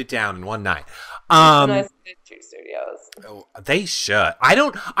and ripped it down in one night. Nice studios. They should. I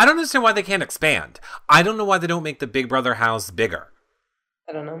don't understand why they can't expand. I don't know why they don't make the Big Brother house bigger.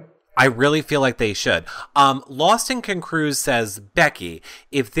 I don't know. I really feel like they should. Lost in Concruise says, Becky,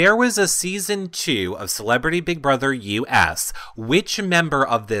 if there was a season 2 of Celebrity Big Brother US, which member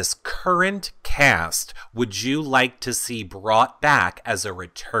of this current cast would you like to see brought back as a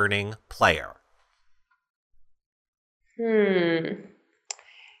returning player? You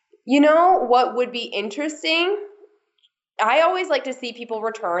know what would be interesting? I always like to see people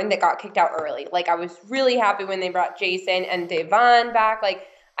return that got kicked out early. Like I was really happy when they brought Jason and Devon back. Like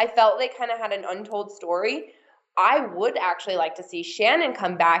I felt they kind of had an untold story. I would actually like to see Shannon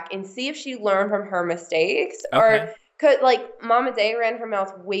come back and see if she learned from her mistakes. Or could, like, Mama Day ran her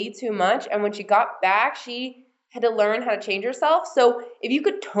mouth way too much, and when she got back, she had to learn how to change herself. So if you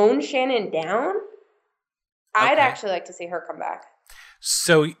could tone Shannon down, I'd actually like to see her come back.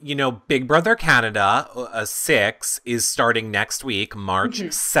 So, Big Brother Canada 6 is starting next week, March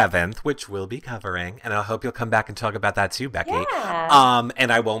 7th, which we'll be covering. And I hope you'll come back and talk about that too, Becky. Yeah.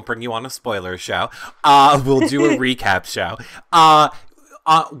 And I won't bring you on a spoiler show. We'll do a recap show. The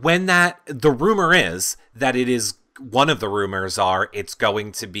rumor is that one of the rumors are it's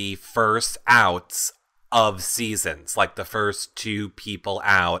going to be first outs of seasons, like the first 2 people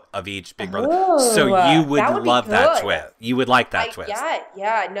out of each Big Brother. So you would love that twist. You would like that twist.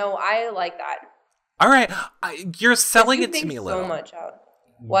 Yeah. No, I like that. All right, you're selling it to me a little. So much out.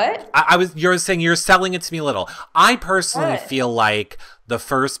 What? You're saying you're selling it to me a little. I personally feel like the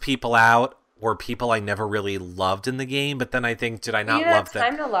first people out were people I never really loved in the game, but then I think, did I not love them?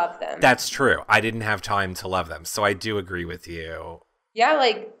 You didn't have time to love them. That's true. I didn't have time to love them, so I do agree with you.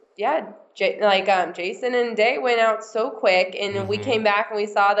 Jason and Day went out so quick, and we came back and we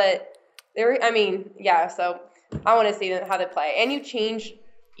saw that they were. So I want to see how they play. And you change.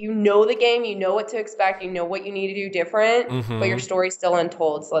 You know the game. You know what to expect. You know what you need to do different. But your story's still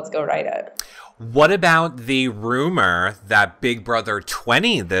untold. So let's go write it. What about the rumor that Big Brother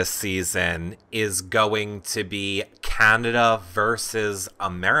 20 this season is going to be Canada versus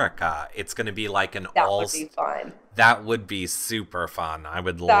America? It's going to be like an That would be fun. That would be super fun. I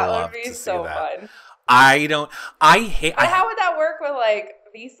would love to see that. That would be so fun. But how would that work with like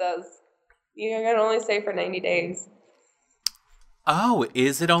visas? You're going to only stay for 90 days. Oh,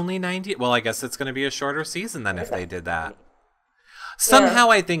 is it only 90? Well, I guess it's going to be a shorter season then if they did that. Somehow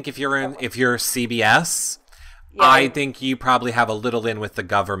I think if you're CBS, I think you probably have a little in with the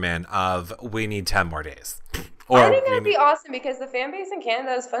government of we need 10 more days. I think it would be awesome because the fan base in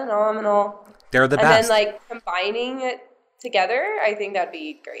Canada is phenomenal. They're the and best. then like combining it together, I think that'd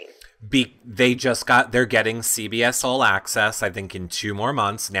be great. They're getting CBS All Access, I think, in 2 more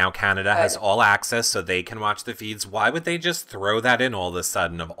months. Now Canada has All Access, so they can watch the feeds. Why would they just throw that in all of a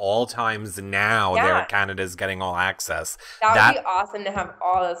sudden? Of all times now, Canada's getting All Access. That would be awesome to have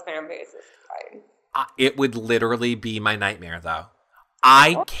all those fan bases combined. It would literally be my nightmare, though.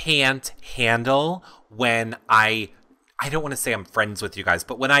 I can't handle when I don't want to say I'm friends with you guys,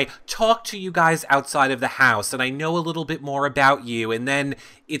 but when I talk to you guys outside of the house and I know a little bit more about you, and then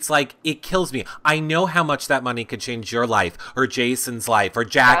it's like, it kills me. I know how much that money could change your life, or Jason's life, or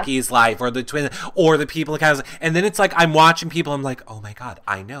Jackie's life, or the twin, or the people in the house. And then it's like, I'm watching people, I'm like, oh my God,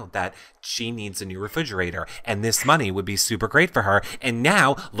 I know that she needs a new refrigerator, and this money would be super great for her. And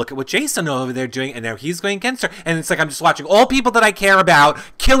now, look at what Jason over there doing, and now he's going against her. And it's like, I'm just watching all people that I care about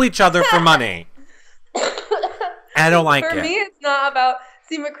kill each other for money. I don't like it. For me, it's not about...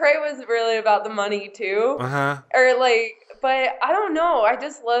 See, McCrae was really about the money, too. Or, like... But I don't know. I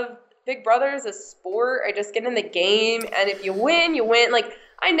just love Big Brother as a sport. I just get in the game, and if you win, you win. Like,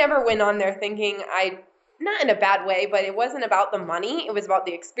 I never went on there thinking not in a bad way, but it wasn't about the money. It was about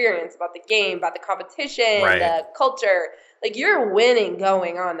the experience, about the game, about the competition, the culture. Like, you're winning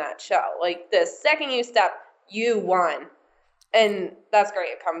going on that show. Like, the second you step, you won. And that's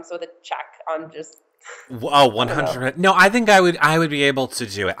great. It comes with a check on just... Oh, 100%. No, I think I would be able to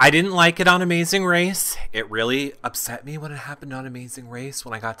do it. I didn't like it on Amazing Race. It really upset me when it happened on Amazing Race,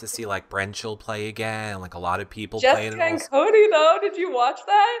 when I got to see like Brenchel play again, and like a lot of people playing. Jessica and Cody, though, did you watch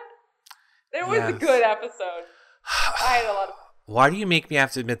that? It was a good episode. I had a lot of fun. Why do you make me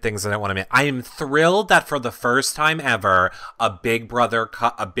have to admit things I don't want to admit? I am thrilled that for the first time ever, a Big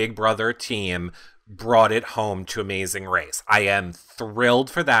Brother team brought it home to Amazing Race. I am thrilled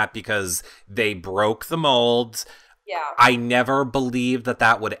for that because they broke the mold. Yeah. I never believed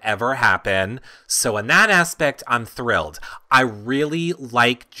that would ever happen. So in that aspect, I'm thrilled. I really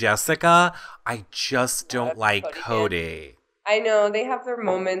like Jessica. I just don't like Cody. I know. They have their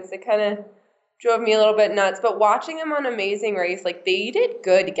moments. They kind of drove me a little bit nuts. But watching them on Amazing Race, like, they did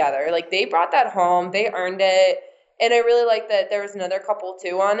good together. Like, they brought that home. They earned it. And I really like that there was another couple,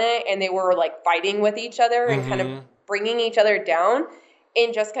 too, on it. And they were, like, fighting with each other and kind of bringing each other down.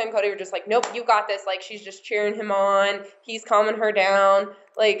 And Jessica and Cody were just like, nope, you got this. Like, she's just cheering him on. He's calming her down.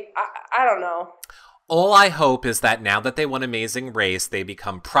 Like, I don't know. All I hope is that now that they won Amazing Race, they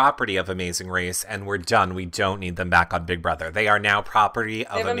become property of Amazing Race, and we're done. We don't need them back on Big Brother. They are now property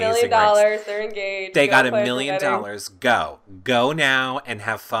of Amazing Race. They have $1 million. They're engaged. They got $1 million. Go. Go now and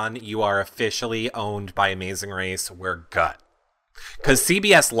have fun. You are officially owned by Amazing Race. We're good. Because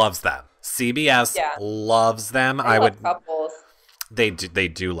CBS loves them. CBS loves them. I love couples. They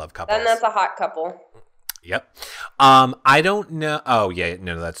do love couples. Then that's a hot couple. Yep. I don't know. Oh, yeah.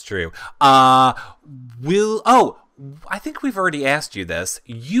 No, that's true. I think we've already asked you this.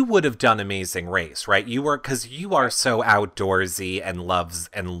 You would have done Amazing Race, right? Because you are so outdoorsy and loves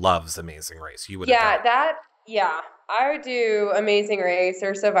Amazing Race. You would have done. I would do Amazing Race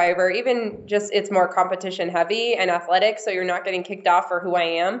or Survivor. Even just it's more competition heavy and athletic, so you're not getting kicked off for who I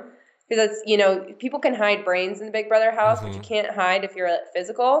am. Because it's, people can hide brains in the Big Brother house, but you can't hide if you're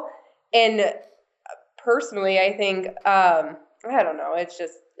physical. And personally, I think, I don't know,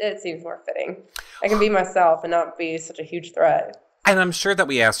 it seems more fitting. I can be myself and not be such a huge threat. And I'm sure that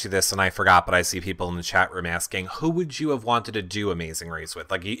we asked you this and I forgot, but I see people in the chat room asking, who would you have wanted to do Amazing Race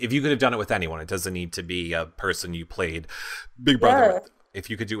with? Like, if you could have done it with anyone, it doesn't need to be a person you played Big Brother with. If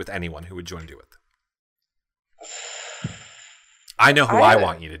you could do it with anyone, who would you want to do it with? I know who I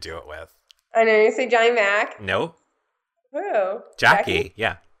want you to do it with. I know, you say Johnny Mac? Nope. Who? Jackie?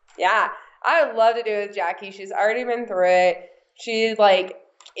 Yeah. Yeah. I would love to do it with Jackie. She's already been through it. She's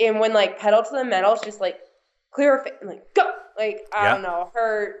and when pedal to the metal, she's clear her face, go. I don't know.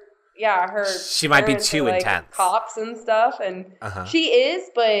 Her. She might be too intense. Cops and stuff, and she is,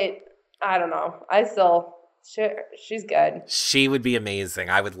 but I don't know. She's good. She would be amazing.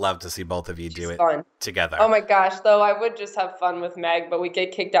 I would love to see both of you do it together. Oh my gosh, though, I would just have fun with Meg, but we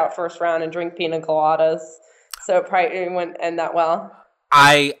get kicked out first round and drink pina coladas, so it probably wouldn't end that well.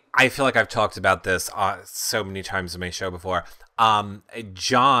 I feel like I've talked about this so many times in my show before.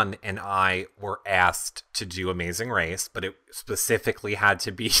 John and I were asked to do Amazing Race, but it specifically had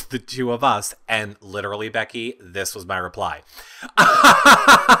to be the two of us. And literally, Becky, this was my reply.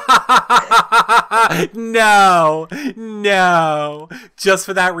 No, no. Just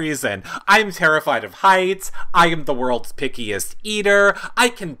for that reason. I'm terrified of heights. I am the world's pickiest eater. I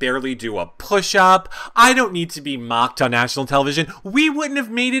can barely do a push-up. I don't need to be mocked on national television. We wouldn't have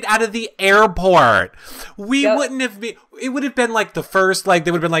made it out of the airport. We wouldn't have been... It would have been like the first, like,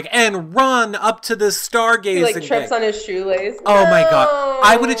 they would have been like, and run up to the stargazing. He, like, trips on his shoelace. Oh, my God.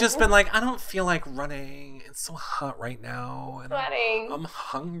 I would have just been like, I don't feel like running. It's so hot right now. And Sweating. I'm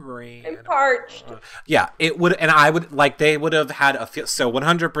hungry. I'm parched. Yeah, it would, and I would, like, they would have had so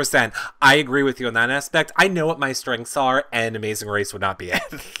 100%, I agree with you on that aspect. I know what my strengths are, and Amazing Race would not be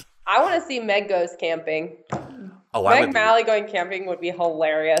it. I want to see Meg goes camping. Oh, Meg Malley going camping would be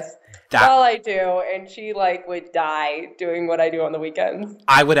hilarious. That's all I do, and she, like, would die doing what I do on the weekends.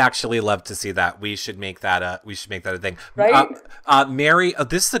 I would actually love to see that. We should make that a thing. Right? Mary,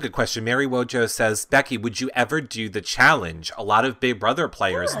 this is a good question. Mary Wojo says, Becky, would you ever do the challenge? A lot of Big Brother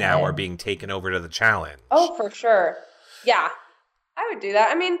players now are being taken over to the challenge. Oh, for sure. Yeah, I would do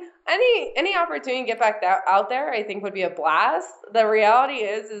that. I mean, any opportunity to get back out there, I think would be a blast. The reality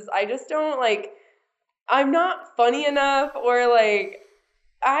is I just don't, like, I'm not funny enough, or, like,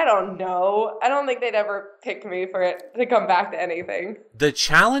 I don't know. I don't think they'd ever pick me for it to come back to anything. The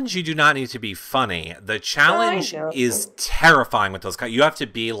challenge, you do not need to be funny. The challenge is terrifying with those guys. You have to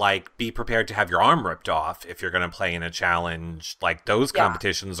be prepared to have your arm ripped off if you're going to play in a challenge. Like, those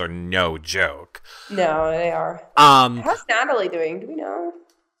competitions are no joke. No, they are. How's Natalie doing? Do we know?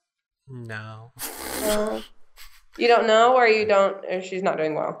 No. You don't know, or she's not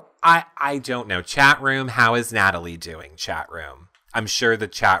doing well? I don't know. Chat room, how is Natalie doing? Chat room. I'm sure the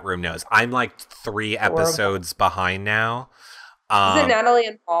chat room knows. I'm like 3 episodes behind now. Is it Natalie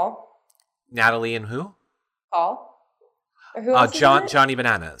and Paul? Natalie and who? Paul? Or who else Johnny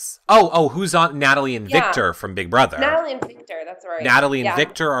Bananas. Oh, who's on? Natalie and Victor from Big Brother. Natalie and Victor, that's right. Natalie and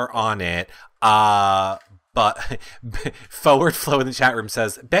Victor are on it. But Forward Flow in the chat room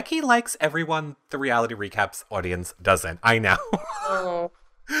says, Becky likes everyone the reality recaps audience doesn't. I know. Oh.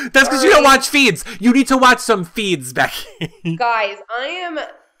 That's because you don't watch feeds. You need to watch some feeds, Becky. Guys, I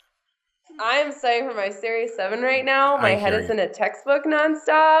am studying for my Series 7 right now. My head is in a textbook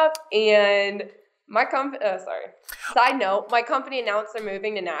nonstop. And my side note, my company announced they're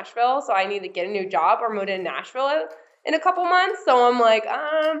moving to Nashville, so I need to get a new job or move to Nashville in a couple months. So I'm like,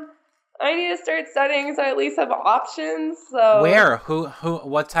 I need to start studying so I at least have options. So where? Who?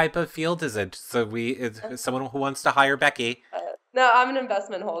 What type of field is it? So someone who wants to hire Becky. No, I'm an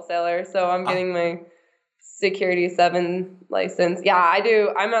investment wholesaler, so I'm getting my Security 7 license. Yeah, I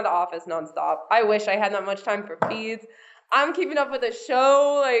do. I'm at the office nonstop. I wish I had that much time for feeds. I'm keeping up with the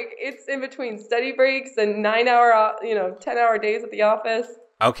show. Like, it's in between study breaks and 9-hour, 10-hour days at the office.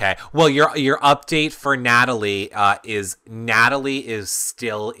 Okay. Well, your update for Natalie is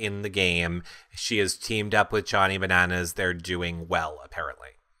still in the game. She has teamed up with Johnny Bananas. They're doing well, apparently.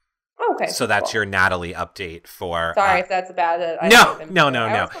 Okay. So that's your Natalie update for. Sorry if that's bad. No. I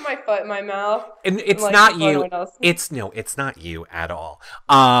almost put my foot in my mouth. And it's not you. It's not you at all.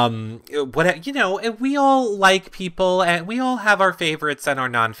 We all like people, and we all have our favorites and our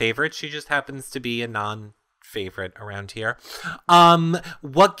non-favorites. She just happens to be a non-favorite around here.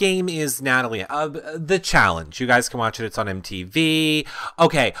 What game is Natalie? The Challenge. You guys can watch it. It's on MTV.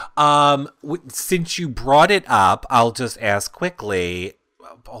 Okay. Since you brought it up, I'll just ask quickly.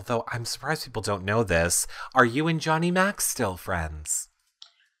 Although I'm surprised people don't know this, are you and Johnny Mac still friends?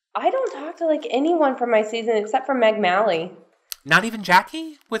 I don't talk to anyone from my season except for Meg Malley. Not even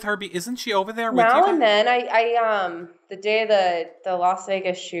Jackie with her? Isn't she over there with you? Now and then, I the day of the Las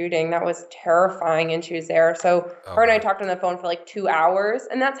Vegas shooting, that was terrifying, and she was there. So her and I talked on the phone for 2 hours,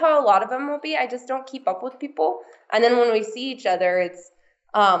 and that's how a lot of them will be. I just don't keep up with people, and then when we see each other, it's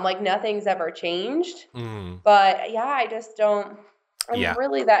nothing's ever changed. But yeah, I just don't. I'm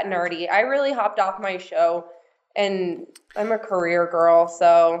really that nerdy. I really hopped off my show, and I'm a career girl,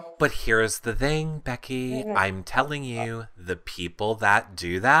 so. But here's the thing, Becky. I'm telling you, the people that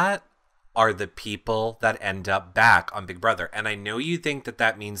do that are the people that end up back on Big Brother. And I know you think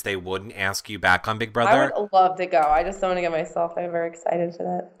that means they wouldn't ask you back on Big Brother. I would love to go. I just don't want to get myself ever excited for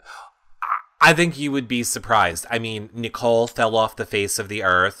that. I think you would be surprised. I mean, Nicole fell off the face of the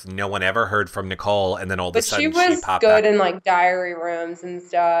earth. No one ever heard from Nicole, and then all of a sudden she popped up. But she was good in diary rooms and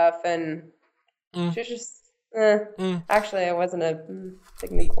stuff, and she was just. Actually, I wasn't a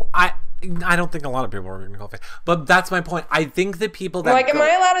big Nicole. I don't think a lot of people were Nicole fans, but that's my point. I think the people that am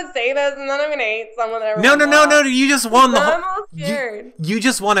I allowed to say this, and then I'm gonna hate someone that No. You just won I'm all scared. You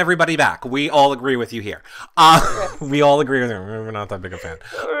just won everybody back. We all agree with you here. We all agree with you. We're not that big a fan.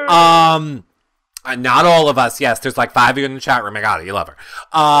 Not all of us. Yes, there's like 5 of you in the chat room. I got it. You love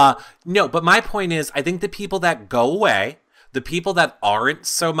her. No, but my point is, I think the people that go away, the people that aren't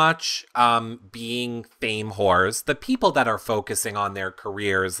so much being fame whores, the people that are focusing on their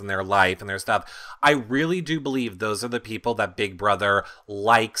careers and their life and their stuff, I really do believe those are the people that Big Brother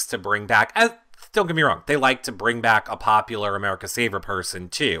likes to bring back. Don't get me wrong, they like to bring back a popular America's Favorite person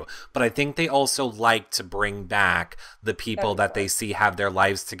too, but I think they also like to bring back the people that they see have their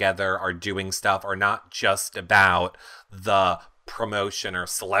lives together, are doing stuff, are not just about the promotion or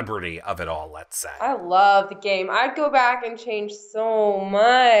celebrity of it all, let's say. I love the game. I'd go back and change so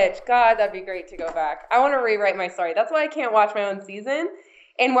much. God, that'd be great to go back. I want to rewrite my story. That's why I can't watch my own season.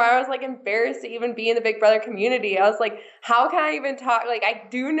 And why I was like embarrassed to even be in the Big Brother community. I was like, how can I even talk? Like, I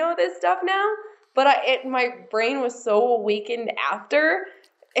do know this stuff now, but my brain was so awakened after.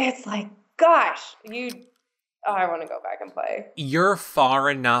 It's like, gosh, I want to go back and play. You're far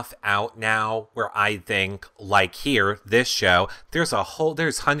enough out now where I think, like here, this show, there's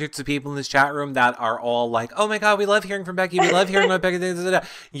hundreds of people in this chat room that are all like, oh my God, we love hearing from Becky. We love hearing about Becky.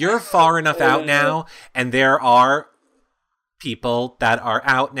 You're far enough out now. And there are people that are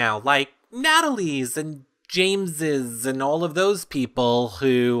out now, like Natalie's and James's and all of those people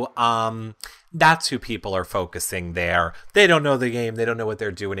who, that's who people are focusing there. They don't know the game. They don't know what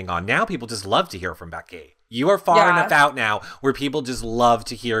they're doing on. Now people just love to hear from Becky. You are far enough out now where people just love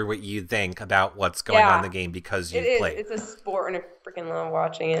to hear what you think about what's going on in the game because you've played. It's a sport and I freaking love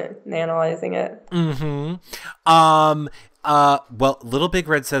watching it and analyzing it. Mm-hmm. Well, Little Big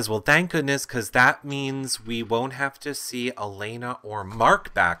Red says, well, thank goodness, because that means we won't have to see Elena or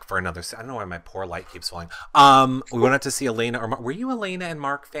Mark back for another I don't know why my poor light keeps falling. We won't have to see Elena or Mark. Were you Elena and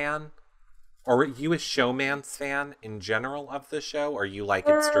Mark fan? Or were you a Showman's fan in general of the show? Or you like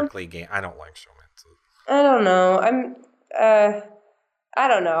it strictly game? I don't like Showman's. I don't know. I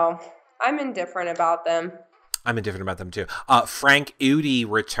don't know. I'm indifferent about them. I'm indifferent about them too. Frank Udi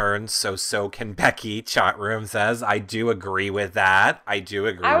returns, so can Becky. Chat room says, I do agree with that. I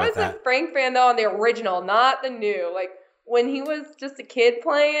was a Frank fan though on the original, not the new. Like when he was just a kid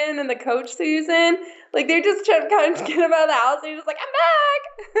playing in the coach season, like they just tried to kind of get him out of the house and he was like, I'm back.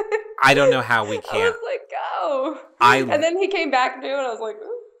 I don't know how we can't. I was like, go. And then he came back new and I was like,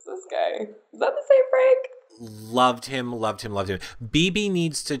 who's this guy? Is that the same Frank? Loved him. BB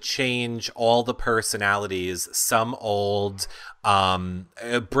needs to change all the personalities. Some old,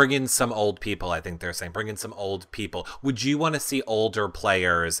 bring in some old people, I think they're saying. Bring in some old people. Would you want to see older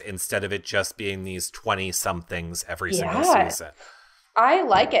players instead of it just being these 20-somethings every single season? I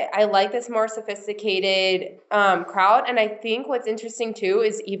like it. I like this more sophisticated crowd. And I think what's interesting too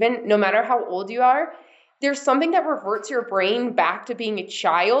is even no matter how old you are, there's something that reverts your brain back to being a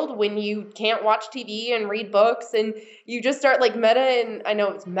child when you can't watch TV and read books and you just start like meta, and I know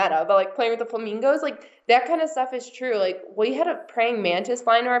it's meta, but like playing with the flamingos, like that kind of stuff is true. Like we had a praying mantis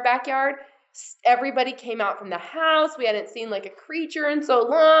fly in our backyard. Everybody came out from the house. We hadn't seen like a creature in so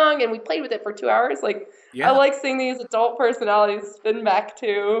long and we played with it for 2 hours. Like I like seeing these adult personalities spin back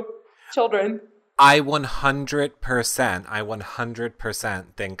to children. I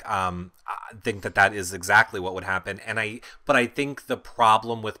 100% think that is exactly what would happen. But I think the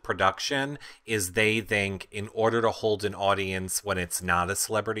problem with production is they think in order to hold an audience when it's not a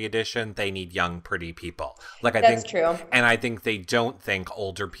celebrity edition, they need young, pretty people. That's true. And I think they don't think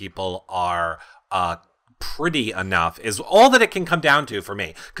older people are pretty enough is all that it can come down to for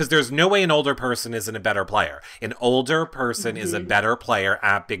me, because there's no way an older person isn't a better player. An older person is a better player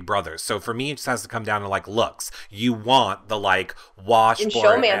at Big Brother. So for me, it just has to come down to like looks. You want the like washboard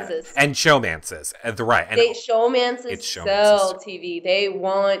and showmances. Right. And showmances sell TV. They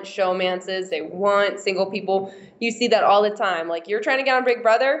want showmances. They want single people. You see that all the time. Like you're trying to get on Big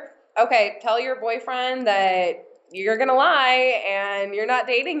Brother. Okay, tell your boyfriend that you're gonna lie and you're not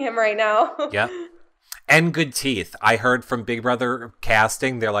dating him right now. Yeah. And good teeth. I heard from Big Brother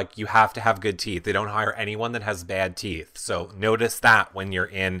casting, they're like, you have to have good teeth. They don't hire anyone that has bad teeth. So notice that when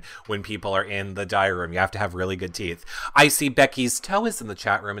people are in the diary room, you have to have really good teeth. I see Becky's toe is in the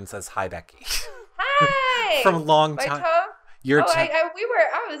chat room and says, hi, Becky. Hi. From a long time. My toe? Your toe. I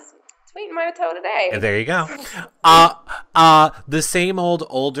was tweeting my toe today. And there you go. The same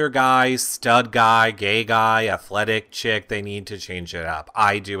older guy, stud guy, gay guy, athletic chick, they need to change it up.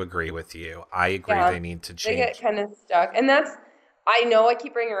 I do agree with you. I agree they need to change. They get kind of stuck. And I know I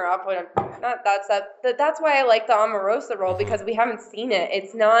keep bringing her up when I'm not that's why I like the Omarosa role, because we haven't seen it.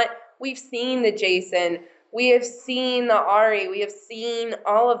 It's not, we've seen the Jason, we have seen the Ari, we have seen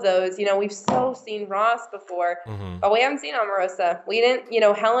all of those, we've seen Ross before, but we haven't seen Omarosa. We didn't,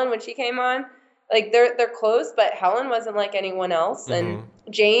 Helen, when she came on, like they're close, but Helen wasn't like anyone else. And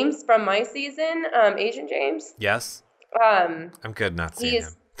James from my season, Asian James. Yes. I'm good not seeing him.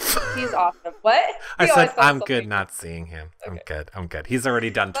 He's awesome. What? I said I'm good not seeing him. Okay. I'm good. He's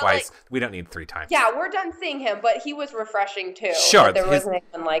already done twice. We don't need 3 times. Yeah, we're done seeing him, but he was refreshing too. Sure. There wasn't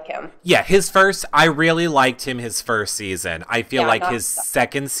anyone like him. Yeah, I really liked him his first season. I feel like his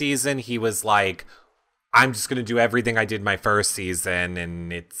second season, he was like, I'm just going to do everything I did my first season,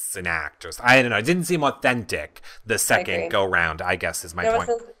 and it's an act. I don't know. It didn't seem authentic the second go round, I guess is my point.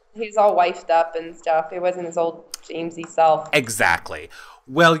 He's all wifed up and stuff. It wasn't his old Jamesy self. Exactly.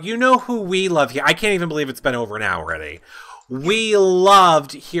 Well, you know who we love here. I can't even believe it's been over an hour already. We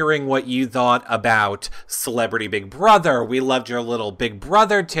loved hearing what you thought about Celebrity Big Brother. We loved your little Big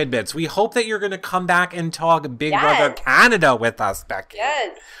Brother tidbits. We hope that you're going to come back and talk Big Brother Canada with us, Becky.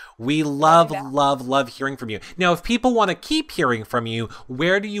 Yes. We love hearing from you. Now, if people want to keep hearing from you,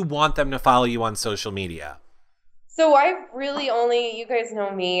 where do you want them to follow you on social media? So I really you guys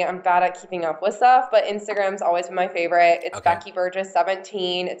know me, I'm bad at keeping up with stuff, but Instagram's always been my favorite. It's Becky Burgess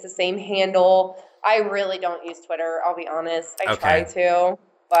 17. It's the same handle. I really don't use Twitter, I'll be honest. I try to,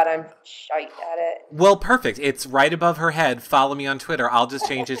 but I'm shite at it. Well, perfect. It's right above her head. Follow me on Twitter. I'll just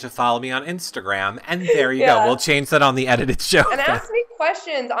change it to follow me on Instagram. And there you go. We'll change that on the edited show. And ask me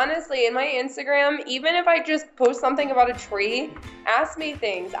questions. Honestly, in my Instagram, even if I just post something about a tree, ask me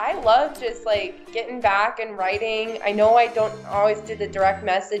things. I love just like getting back and writing. I know I don't always do the direct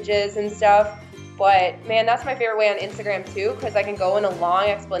messages and stuff, but man, that's my favorite way on Instagram too, because I can go into long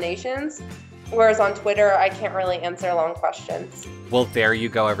explanations. Whereas on Twitter, I can't really answer long questions. Well, there you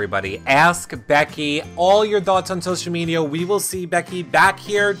go, everybody. Ask Becky all your thoughts on social media. We will see Becky back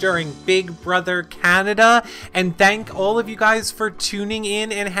here during Big Brother Canada. And thank all of you guys for tuning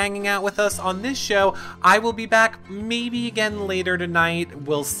in and hanging out with us on this show. I will be back maybe again later tonight.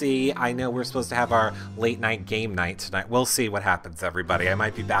 We'll see. I know we're supposed to have our late night game night tonight. We'll see what happens, everybody. I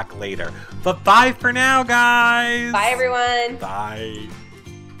might be back later. But bye for now, guys. Bye, everyone. Bye.